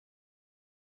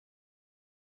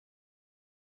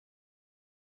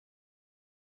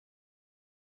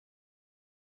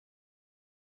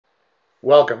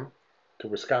Welcome to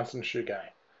Wisconsin Shoe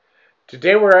Guy.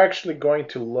 Today we're actually going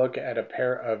to look at a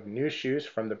pair of new shoes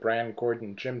from the brand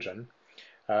Gordon Jimjun.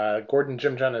 Gordon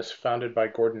Jimjun is founded by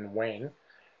Gordon Wayne,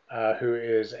 who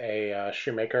is a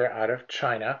shoemaker out of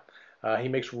China. He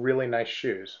makes really nice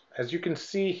shoes. As you can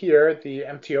see here, the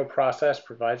MTO process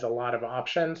provides a lot of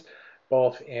options,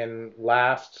 both in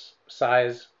lasts,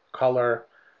 size, color,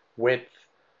 width,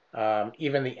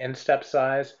 even the instep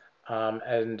size.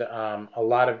 And a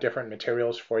lot of different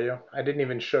materials for you. I didn't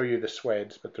even show you the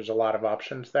suedes, but there's a lot of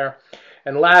options there.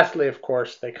 And lastly, of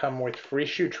course, they come with free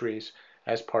shoe trees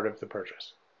as part of the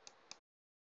purchase.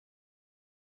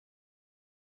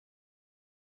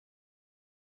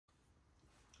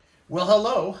 Well,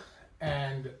 hello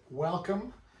and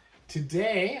welcome.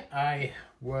 Today I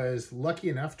was lucky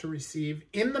enough to receive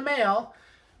in the mail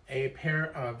a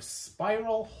pair of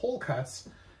spiral Wholecuts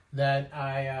that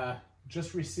I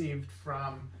just received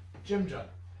from Jimjun.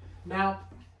 Now,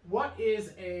 what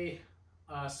is a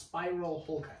spiral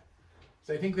Wholecut?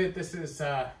 So I think that this is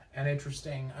an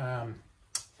interesting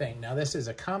thing. Now, this is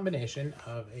a combination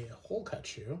of a Wholecut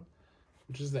shoe,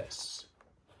 which is this.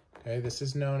 Okay, this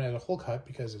is known as a Wholecut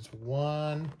because it's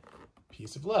one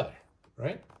piece of leather,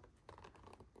 right?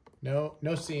 No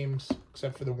seams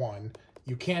except for the one.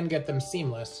 You can get them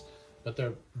seamless, but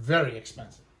they're very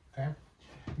expensive. Okay.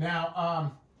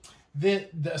 Now, the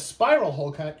spiral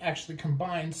Wholecut actually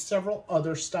combines several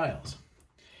other styles.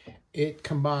 It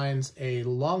combines a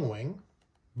long wing,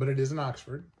 but it is an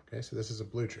Oxford. Okay, so this is a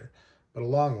blucher, but a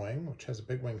long wing, which has a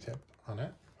big wingtip on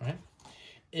it. Right?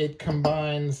 It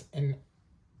combines an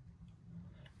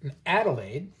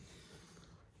Adelaide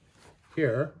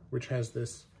here, which has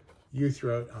this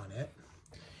U-throat on it.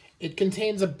 It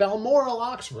contains a Balmoral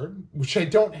Oxford, which I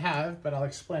don't have, but I'll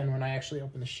explain when I actually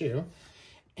open the shoe.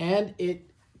 And it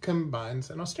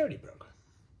combines an austerity brogue,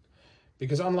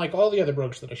 because unlike all the other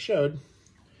brogues that I showed,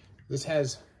 this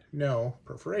has no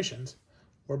perforations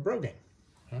or broguing.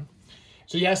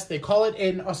 So yes, they call it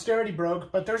an austerity brogue,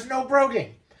 but there's no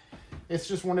broguing. It's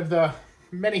just one of the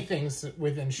many things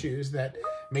within shoes that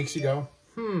makes you go,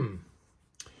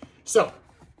 So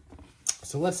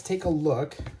let's take a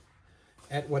look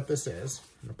at what this is.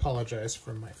 I apologize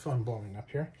for my phone blowing up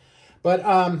here. But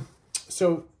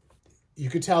so you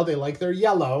could tell they like their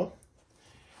yellow.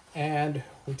 And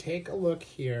we take a look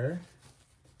here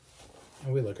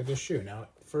and we look at the shoe. Now,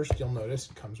 first you'll notice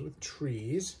it comes with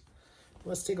trees.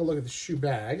 Let's take a look at the shoe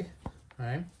bag. All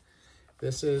right.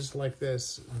 This is like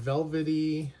this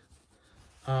velvety,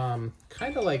 kind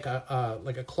of like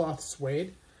a cloth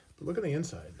suede. But look at the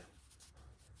inside.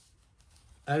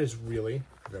 That is really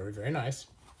very, very nice.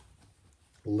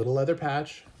 A little leather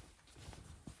patch.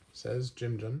 Says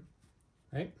Jimjun.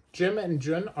 Right? Jim and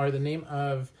Jun are the name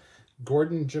of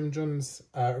Gordon Jimjun's,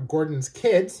 Gordon's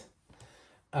kids.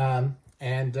 You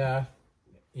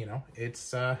know,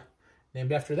 it's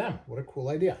named after them. What a cool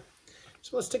idea.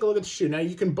 So let's take a look at the shoe. Now,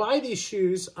 you can buy these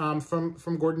shoes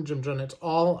from Gordon Jimjun. It's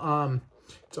all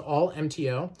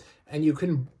MTO. And you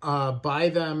can buy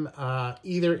them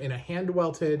either in a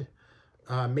hand-welted,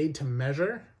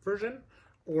 made-to-measure version,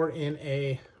 or in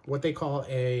a what they call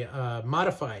a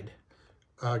modified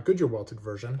Goodyear welted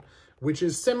version, which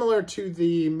is similar to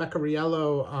the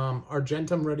Mecariello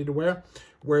Argentum ready-to-wear,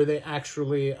 where they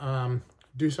actually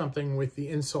do something with the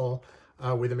insole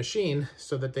with a machine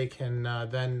so that they can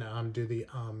then do the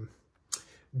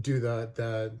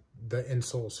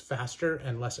insoles faster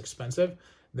and less expensive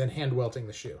than hand welting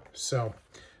the shoe. So,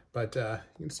 but you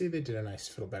can see they did a nice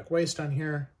fiddleback waist on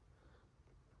here.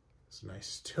 It's a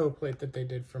nice toe plate that they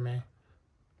did for me.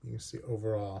 You can see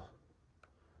overall,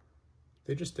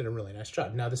 they just did a really nice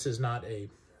job. Now, this is not a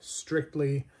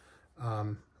strictly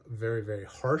very, very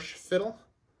harsh fiddle.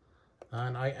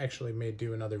 And I actually may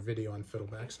do another video on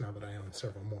fiddlebacks now that I own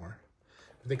several more.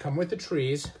 But they come with the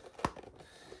trees.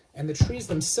 And the trees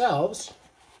themselves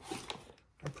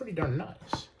are pretty darn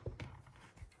nice.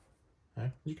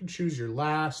 Okay? You can choose your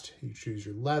last. You choose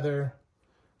your leather.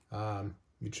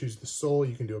 You choose the sole.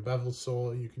 You can do a beveled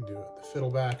sole. You can do the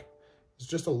fiddleback. There's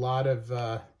just a lot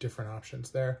of different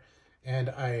options there. And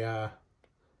I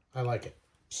like it.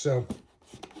 So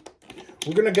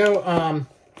we're gonna go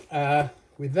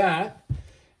with that,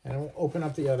 and we'll open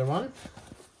up the other one.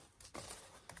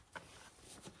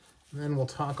 And then we'll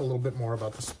talk a little bit more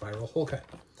about the spiral Wholecut.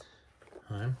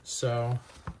 So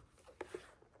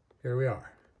here we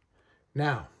are.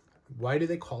 Now, why do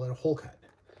they call it a Wholecut?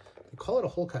 They call it a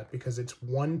Wholecut because it's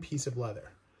one piece of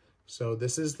leather. So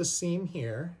this is the seam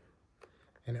here,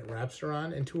 and it wraps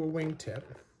around into a wingtip.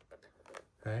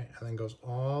 Okay, and then goes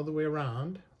all the way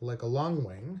around like a long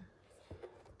wing,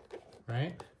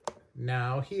 right?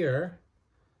 Now here,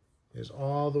 is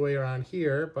all the way around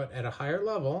here, but at a higher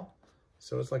level.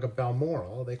 So it's like a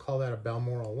Balmoral. They call that a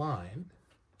Balmoral line.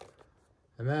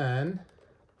 And then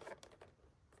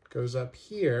goes up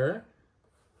here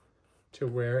to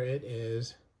where it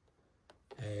is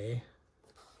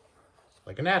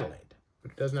like an Adelaide.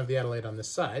 But it doesn't have the Adelaide on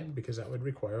this side because that would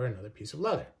require another piece of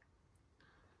leather.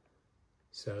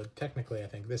 So technically, I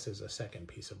think this is a second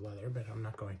piece of leather, but I'm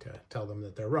not going to tell them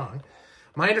that they're wrong.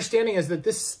 My understanding is that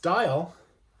this style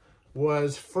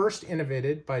was first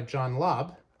innovated by John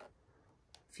Lobb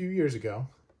a few years ago.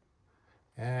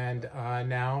 And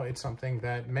now it's something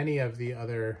that many of the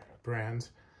other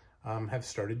brands have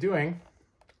started doing.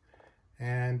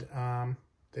 And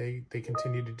they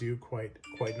continue to do quite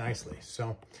nicely.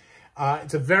 So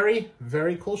it's a very,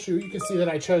 very cool shoe. You can see that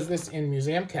I chose this in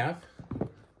Museum Calf.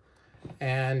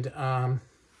 And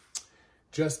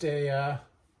just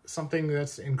something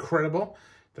that's incredible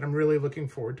that I'm really looking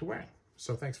forward to wearing.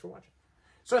 So thanks for watching.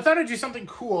 So I thought I'd do something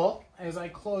cool as I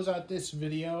close out this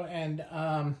video. And,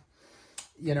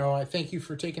 you know, I thank you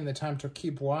for taking the time to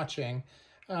keep watching.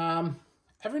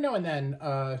 Every now and then,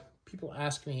 people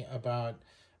ask me about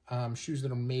shoes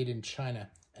that are made in China.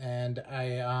 And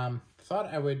I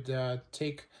thought I would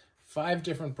take 5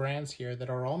 different brands here that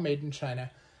are all made in China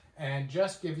and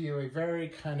just give you a very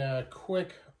kind of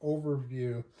quick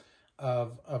overview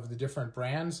of the different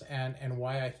brands and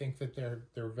why I think that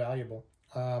they're valuable.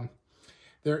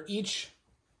 They're each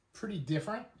pretty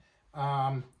different.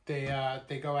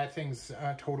 They go at things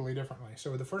totally differently.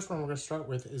 So the first one we're going to start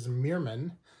with is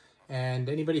Meermin. And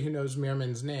anybody who knows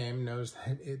Meermin's name knows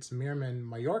that it's Meermin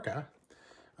Mallorca,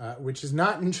 which is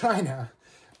not in China.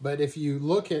 But if you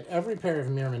look at every pair of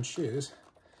Meermin shoes,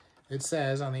 it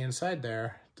says on the inside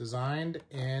there, designed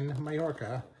in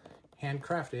Mallorca,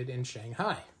 handcrafted in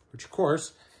Shanghai, which of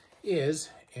course is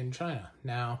in China.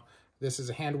 Now, this is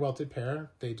a hand welted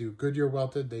pair. They do Goodyear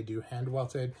welted, they do hand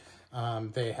welted.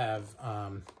 They have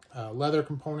leather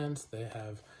components. They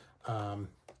have,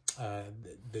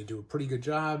 they do a pretty good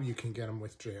job. You can get them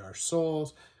with JR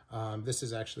soles. This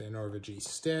is actually a Norvegese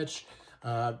stitch.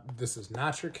 This is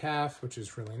Nature Calf, which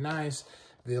is really nice.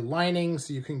 The linings,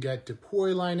 you can get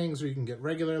Deploy linings or you can get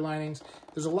regular linings.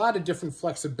 There's a lot of different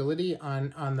flexibility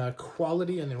on the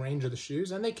quality and the range of the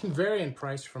shoes, and they can vary in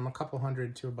price from a couple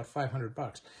hundred to about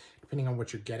 $500, depending on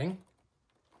what you're getting.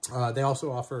 They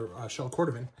also offer shell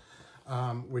cordovan,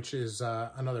 which is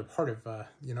another part of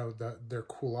you know, their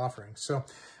cool offerings. So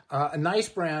a nice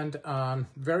brand,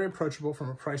 very approachable from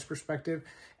a price perspective,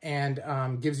 and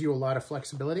gives you a lot of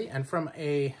flexibility. And from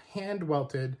a hand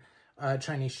welted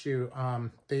Chinese shoe,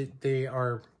 they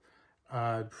are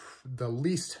the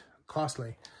least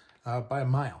costly by a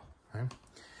mile. Right?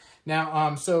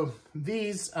 Now, so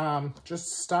these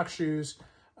just stock shoes,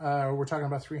 we're talking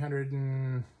about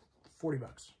 $340.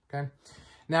 Okay.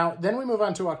 Now, then we move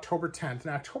on to October 10th.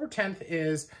 Now, October 10th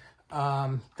is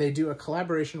they do a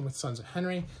collaboration with Sons of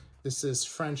Henry. This is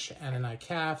French Anani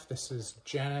Calf. This is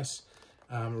Janus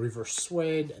reverse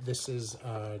suede. This is,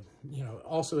 you know,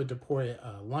 also a Deploy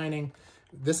lining.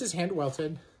 This is hand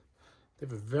welted. They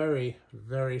have a very,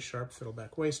 very sharp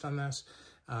fiddleback waist on this.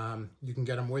 You can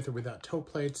get them with or without toe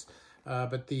plates.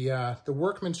 But the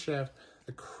workmanship,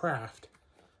 the craft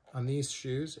on these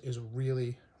shoes is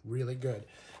really, really good.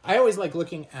 I always like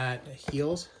looking at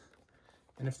heels,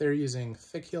 and if they're using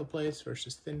thick heel plates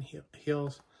versus thin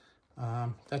heels,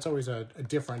 that's always a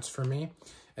difference for me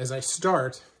as I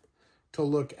start to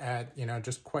look at, you know,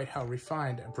 just quite how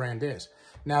refined a brand is.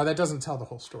 Now, that doesn't tell the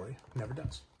whole story. It never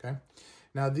does, okay?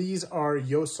 Now, these are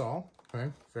Yosol,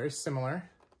 okay? Very similar.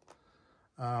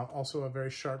 Also a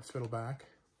very sharp fiddleback.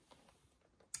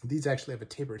 These actually have a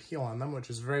tapered heel on them, which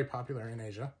is very popular in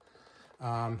Asia.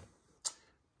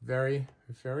 Very,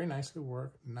 very nicely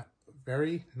worked,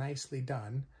 very nicely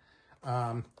done.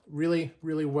 Really,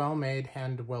 really well-made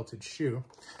hand-welted shoe.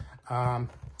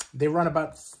 They run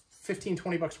about 15,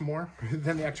 20 bucks more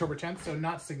than the October 10th, so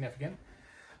not significant.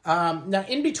 Now,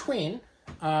 in between,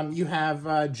 you have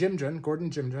Jimjun, Gordon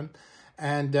Jimjun,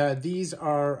 and these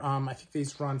are, I think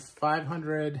these run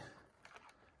 500,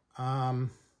 I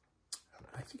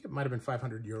think it might have been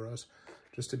 500 euros.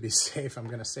 Just to be safe, I'm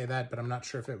going to say that, but I'm not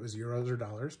sure if it was euros or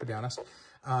dollars, to be honest.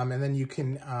 And then you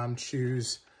can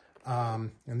choose,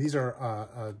 and these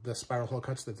are the spiral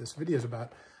Wholecuts that this video is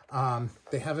about.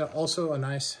 They have also a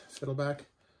nice fiddleback,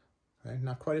 okay?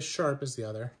 Not quite as sharp as the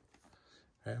other.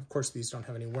 Okay? Of course, these don't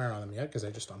have any wear on them yet because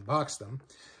I just unboxed them.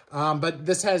 But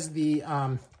this has the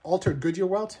altered Goodyear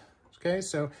welt, okay?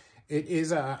 So it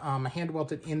is a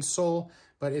hand-welted insole,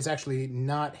 but it's actually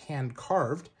not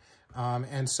hand-carved.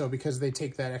 And so because they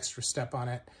take that extra step on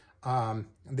it,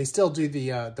 They still do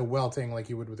the welting like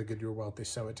you would with a Goodyear welt. They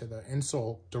sew it to the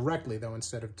insole directly though,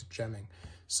 instead of to gemming.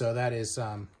 So that is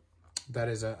a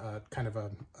kind of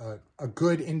a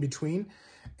good in between.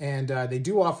 And they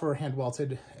do offer hand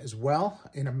welted as well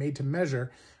in a made to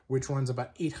measure, which runs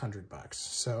about $800.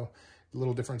 So a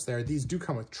little difference there. These do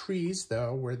come with trees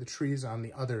though, where the trees on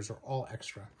the others are all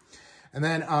extra. And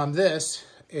then this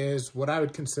is what I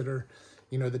would consider,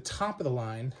 you know, the top of the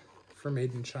line for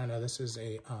made in China. This is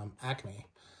a Acme.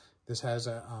 This has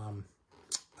a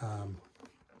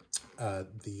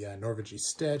the Norvegi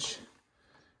stitch.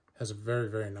 Has a very,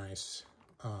 very nice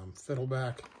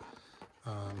fiddleback.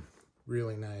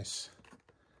 Really nice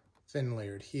thin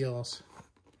layered heels.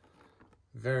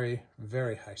 Very,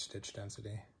 very high stitch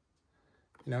density.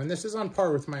 You know, and this is on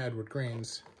par with my Edward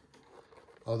Greens,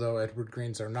 although Edward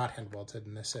Greens are not hand welted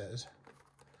and this is.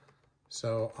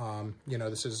 So, you know,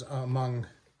 this is among,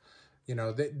 you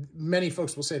know, many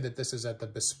folks will say that this is at the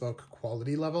bespoke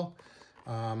quality level.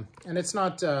 And it's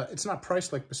not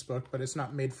priced like bespoke, but it's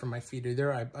not made for my feet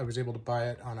either. I was able to buy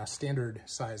it on a standard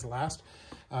size last.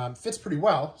 Fits pretty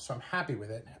well, so I'm happy with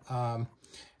it.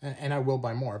 And I will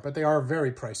buy more, but they are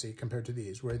very pricey compared to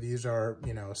these, where these are,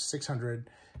 you know,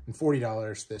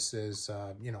 $640. This is,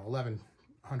 you know,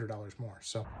 $1,100 more.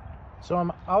 So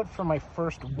I'm out for my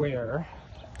first wear,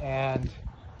 and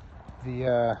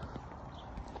the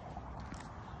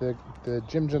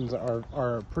Jimjuns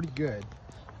are pretty good.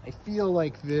 I feel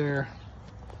like they're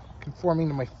conforming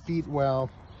to my feet well.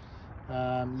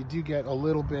 You do get a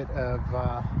little bit of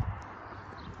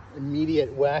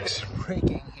immediate wax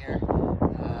breaking here.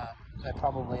 I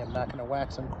probably am not going to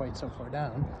wax them quite so far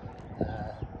down.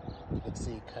 You can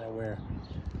see kind of where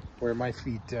my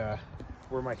feet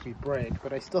break,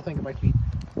 but I still think my feet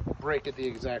break at the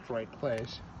exact right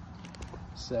place.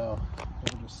 So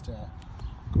I'll just go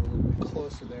a little bit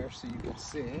closer there so you can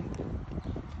see.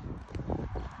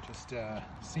 Just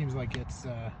seems like it's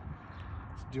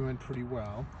doing pretty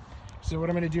well. So what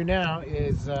I'm going to do now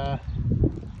is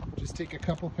just take a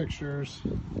couple pictures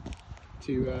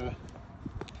to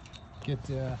get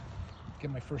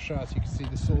my first shots. You can see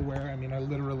the sole wear. I mean, I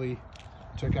literally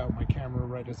took out my camera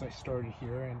right as I started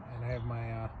here, and I have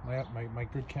my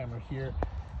good camera here,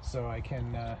 so I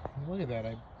can look at that.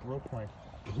 I broke my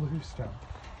blue stuff,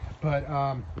 but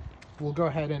we'll go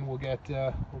ahead and we'll get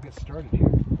started here.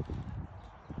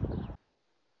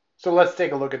 So let's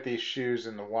take a look at these shoes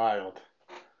in the wild.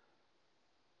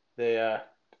 They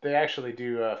actually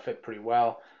do fit pretty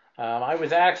well. I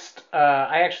was asked,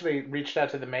 I actually reached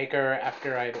out to the maker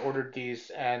after I had ordered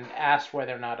these and asked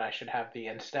whether or not I should have the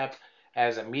instep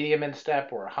as a medium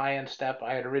instep or a high instep.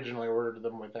 I had originally ordered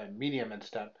them with a medium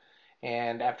instep,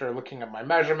 and after looking at my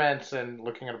measurements and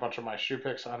looking at a bunch of my shoe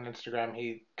pics on Instagram,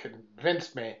 he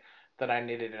convinced me that I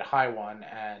needed a high one,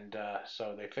 and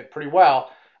so they fit pretty well.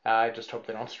 I just hope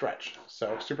they don't stretch.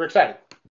 So super excited.